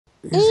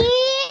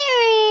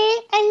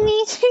I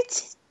need you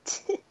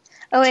to...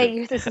 Oh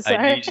wait, this is I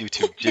sorry. need you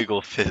to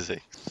jiggle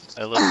physics.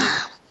 I love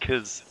this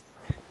because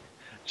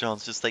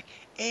John's just like,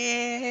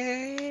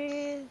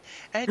 I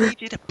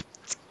need you to.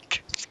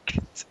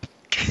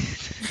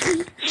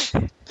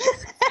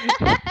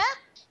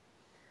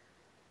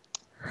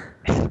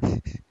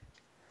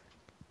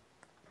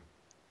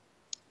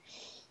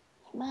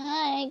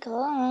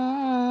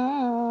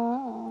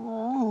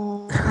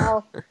 Michael.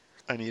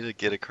 I need to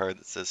get a card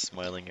that says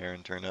smiling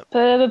Aaron Turnip.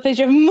 Put up a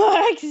picture of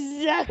Mark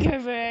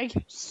Zuckerberg.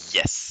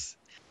 Yes!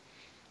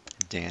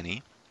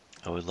 Danny,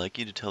 I would like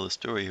you to tell the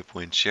story of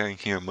when sharing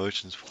your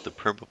emotions with the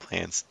purple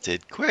plants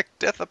did quick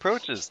death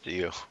approaches to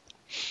you.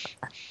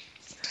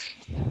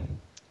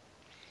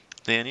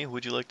 Danny,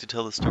 would you like to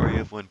tell the story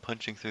of when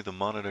punching through the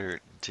monitor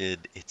did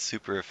it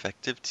super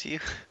effective to you?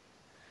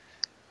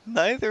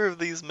 Neither of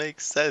these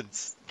makes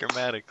sense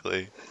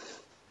grammatically.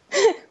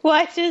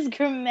 Why does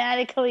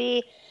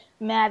grammatically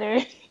matter?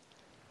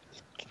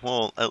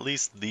 Well, at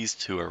least these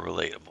two are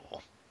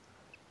relatable.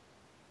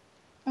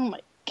 Oh my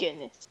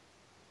goodness.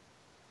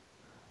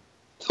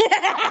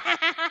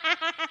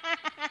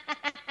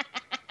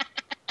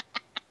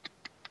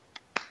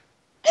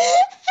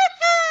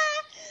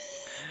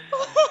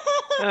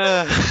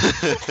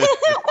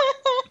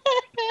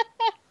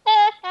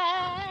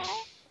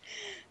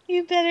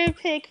 You better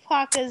pick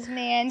Paca's,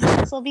 man.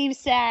 This will be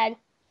sad.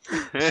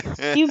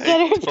 You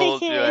better I told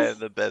pick you I his. had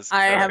the best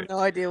I card. have no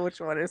idea which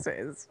one it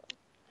is.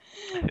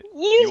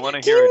 You want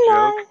to hear a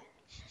joke?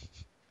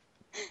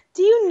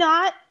 Do you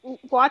not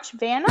watch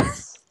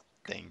Vanos?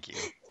 Thank you.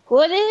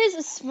 What is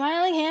a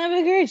smiling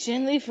hamburger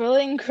gently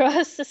rolling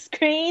across the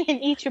screen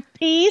and eat your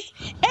piece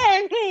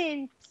and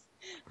wins?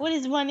 What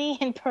is money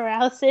and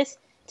paralysis?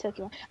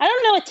 Tokimon. I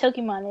don't know what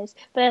Tokimon is,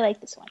 but I like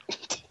this one.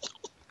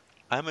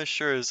 I'm as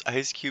sure as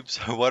ice cubes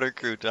are water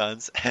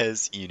croutons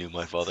as you knew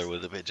my father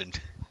was a pigeon.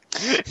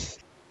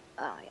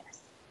 Oh,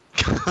 yes.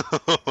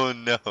 Oh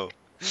no.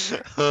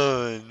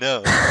 Oh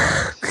no.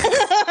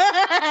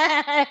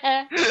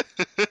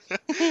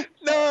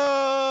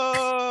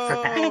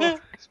 No!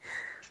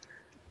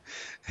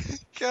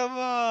 Come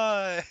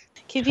on!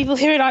 Can people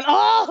hear it on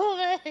all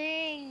the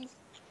things?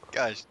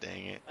 Gosh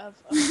dang it. Of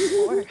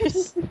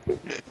course.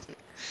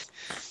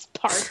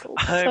 Sparkle.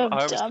 I'm So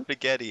armed dumb.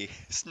 spaghetti,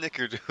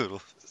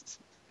 snickerdoodles.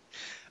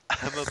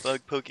 I'm a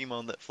bug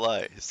Pokemon that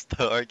flies.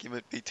 The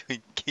argument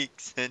between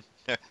geeks and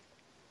nerds.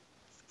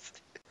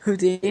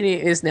 Houdini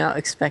is now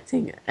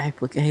expecting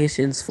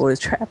applications for his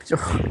trapdoor.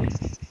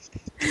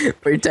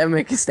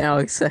 Birdemic is now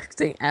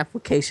accepting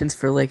applications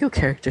for Lego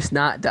characters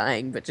not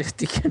dying but just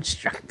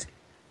deconstructing.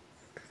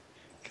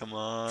 Come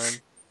on.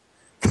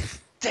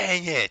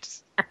 Dang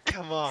it!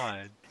 Come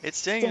on.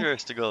 It's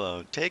dangerous to go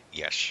alone. Take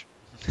yesh.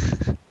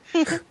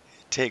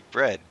 Take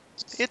bread.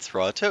 It's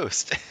raw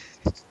toast.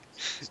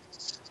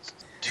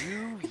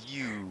 Do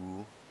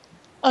you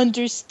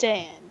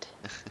Understand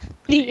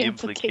the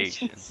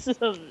implications. implications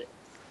of it.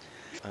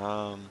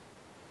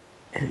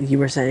 You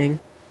were saying?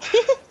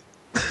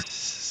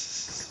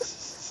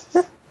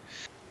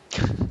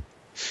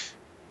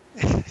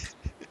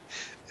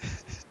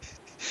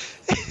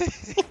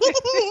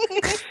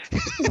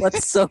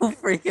 What's so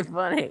freaking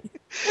funny?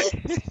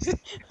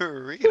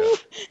 Rita.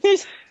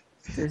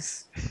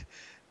 There's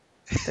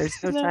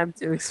no time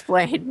to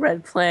explain.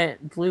 Red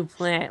plant, blue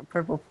plant,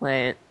 purple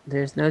plant.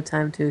 There's no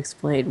time to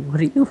explain.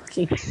 What are you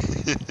looking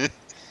for?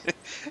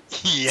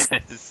 Yes.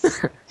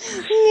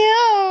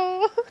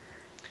 No.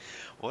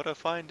 What a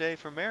fine day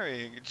for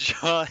marrying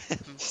John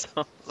and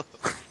Solo.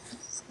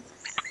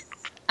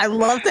 I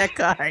love that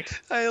card.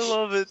 I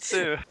love it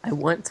too. I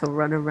want to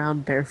run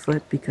around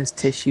barefoot because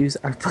tissues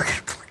are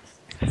booger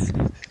plants.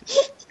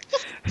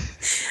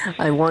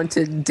 I want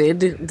to did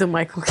the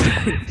Michael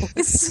Caine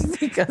voice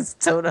because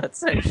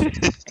donuts are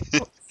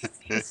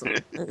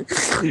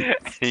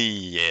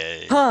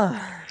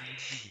Yeah.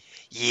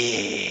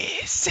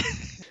 Yes.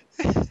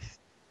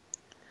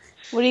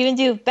 What do you even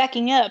do?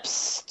 Backing up.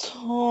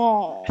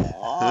 Stop.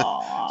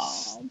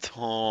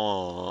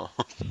 Stop.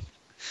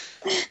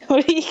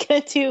 What are you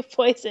gonna do if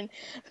poison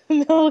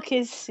milk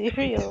is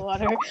cereal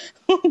water?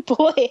 Oh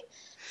boy.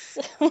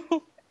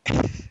 So,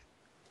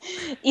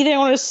 either I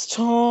want to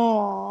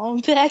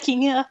stop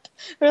backing up,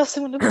 or else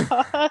I'm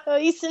gonna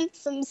poison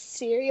some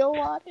cereal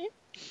water.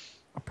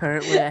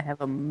 Apparently, I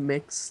have a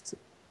mixed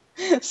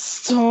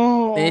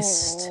Stop.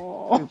 fist.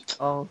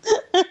 Oh,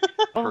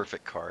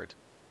 Perfect card.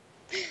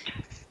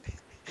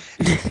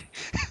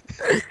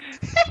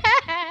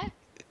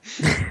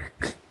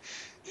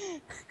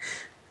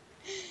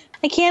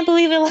 I can't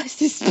believe I lost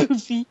this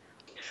movie.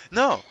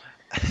 No.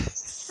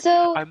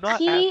 So I'm not.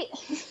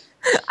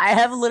 I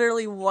have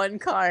literally one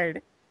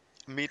card.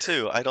 Me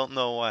too. I don't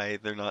know why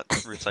they're not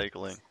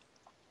recycling.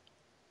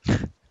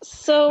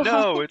 So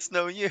No, it's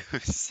no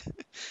use.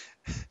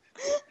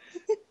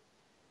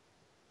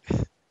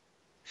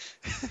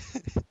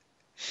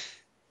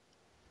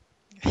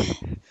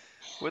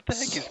 What the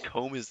heck is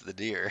Comb is the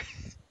deer?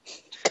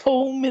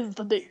 Comb is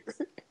the deer.